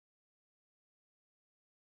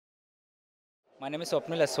My name is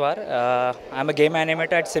Swapnil Aswar. I'm a game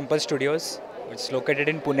animator at Cympl Studios, which is located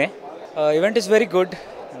in Pune. Event is very good.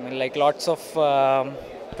 I mean, like lots of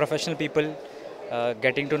professional people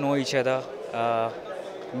getting to know each other,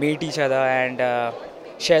 meet each other, and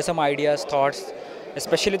share some ideas, thoughts.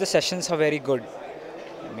 Especially the sessions are very good.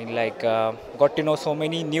 I mean, like got to know so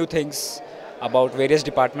many new things about various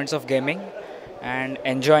departments of gaming, and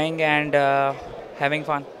enjoying and having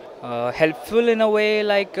fun. Helpful in a way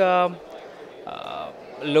like.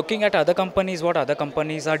 Looking at other companies, what other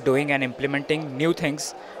companies are doing and implementing new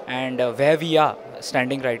things, and where we are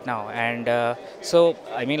standing right now. And so,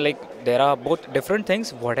 I mean, like there are both different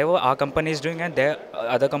things, whatever our company is doing and their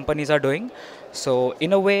other companies are doing. So,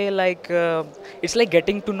 in a way, like it's like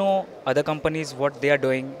getting to know other companies, what they are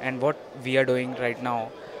doing and what we are doing right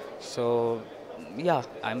now. So, yeah,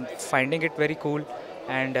 I'm finding it very cool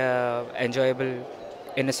and enjoyable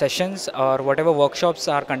in the sessions or whatever workshops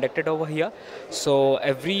are conducted over here. So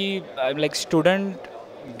every like student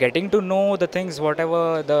getting to know the things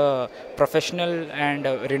whatever the professional and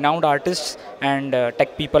renowned artists and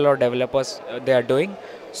tech people or developers they are doing.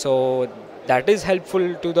 So that is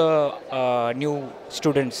helpful to the new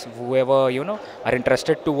students, whoever are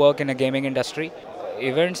interested to work in a gaming industry.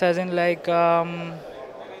 Events as in like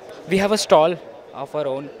we have a stall of our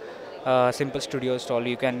own, Cympl Studio stall.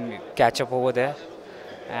 You can catch up over there,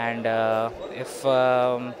 and if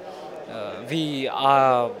we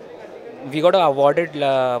are we got awarded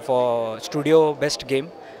for studio best game,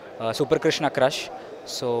 Super Krishna Crush.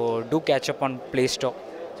 So do catch up on Play Store.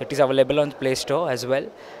 So it is available on Play Store as well.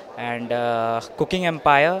 And Cooking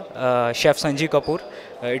Empire, Chef Sanjeev Kapoor.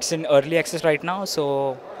 It's in early access right now,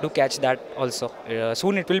 so do catch that also.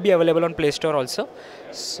 Soon it will be available on Play Store also.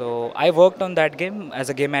 So I worked on that game as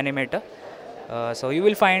a game animator. So you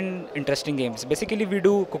will find interesting games. Basically, we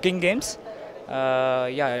do cooking games.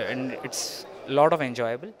 Yeah, and it's a lot of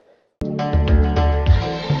enjoyable.